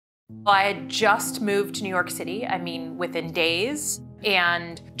Well, I had just moved to New York City, within days,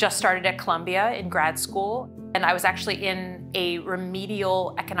 and just started at Columbia in grad school. And I was actually in a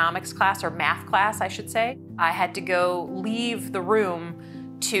remedial economics class, or math class, I should say. I had to go leave the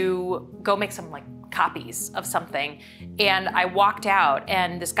room to go make some copies of something. And I walked out,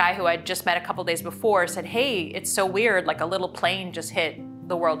 and this guy who I'd just met a couple days before said, "Hey, it's so weird, a little plane just hit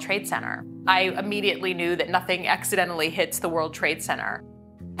the World Trade Center." I immediately knew that nothing accidentally hits the World Trade Center.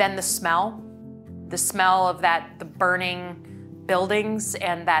 Then the smell of the burning buildings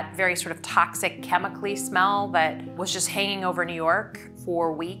and that very sort of toxic chemically smell that was just hanging over New York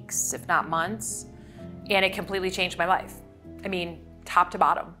for weeks, if not months. And it completely changed my life. Top to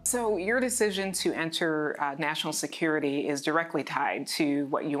bottom. So your decision to enter national security is directly tied to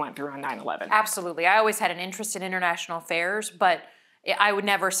what you went through on 9/11. Absolutely. I always had an interest in international affairs, but I would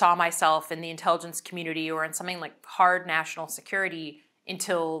never saw myself in the intelligence community or in something like hard national security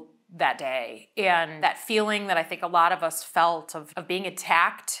until that day. And that feeling that I think a lot of us felt of being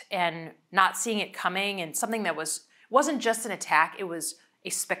attacked and not seeing it coming, and something that wasn't just an attack, it was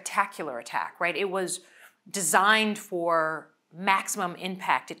a spectacular attack, right? It was designed for maximum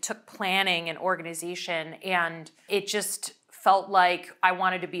impact. It took planning and organization, and it just felt like I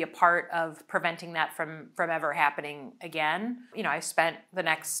wanted to be a part of preventing that from ever happening again. I spent the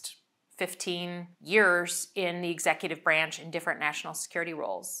next 15 years in the executive branch in different national security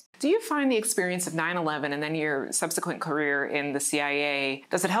roles. Do you find the experience of 9/11 and then your subsequent career in the CIA,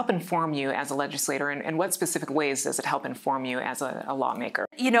 does it help inform you as a legislator, and what specific ways does it help inform you as a lawmaker?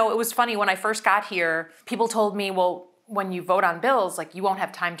 It was funny, when I first got here, people told me, well, when you vote on bills, you won't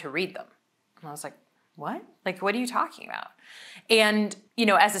have time to read them. And I was like, what? What are you talking about? And,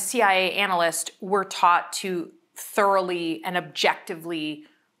 as a CIA analyst, we're taught to thoroughly and objectively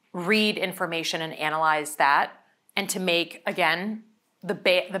read information and analyze that, and to make, again, the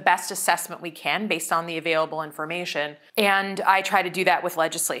best assessment we can based on the available information. And I try to do that with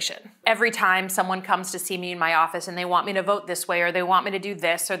legislation. Every time someone comes to see me in my office and they want me to vote this way, or they want me to do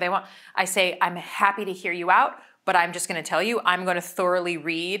this, I say, I'm happy to hear you out, but I'm just going to tell you, I'm going to thoroughly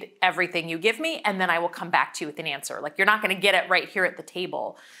read everything you give me, and then I will come back to you with an answer. You're not going to get it right here at the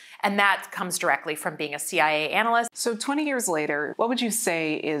table. And that comes directly from being a CIA analyst. So 20 years later, what would you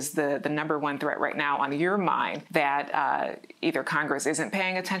say is the number one threat right now on your mind that either Congress isn't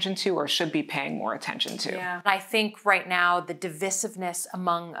paying attention to or should be paying more attention to? Yeah. I think right now the divisiveness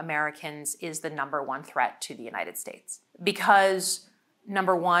among Americans is the number one threat to the United States. Because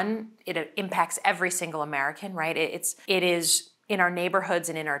number one, it impacts every single American, right? It is in our neighborhoods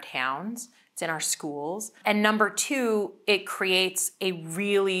and in our towns. It's in our schools. And number two, it creates a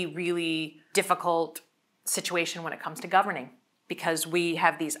really, really difficult situation when it comes to governing, because we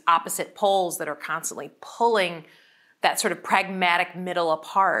have these opposite poles that are constantly pulling that sort of pragmatic middle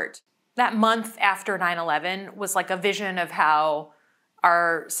apart. That month after 9/11 was like a vision of how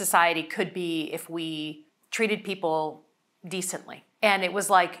our society could be if we treated people decently. And it was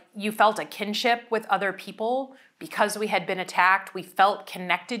like you felt a kinship with other people because we had been attacked. We felt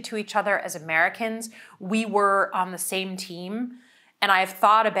connected to each other as Americans. We were on the same team. And I've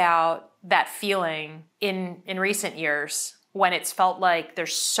thought about that feeling in recent years, when it's felt like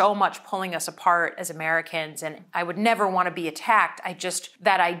there's so much pulling us apart as Americans, and I would never want to be attacked.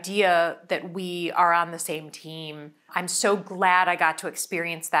 That idea that we are on the same team, I'm so glad I got to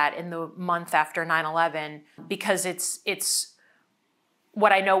experience that in the month after 9/11, because it's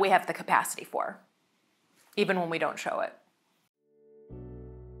what I know we have the capacity for, even when we don't show it.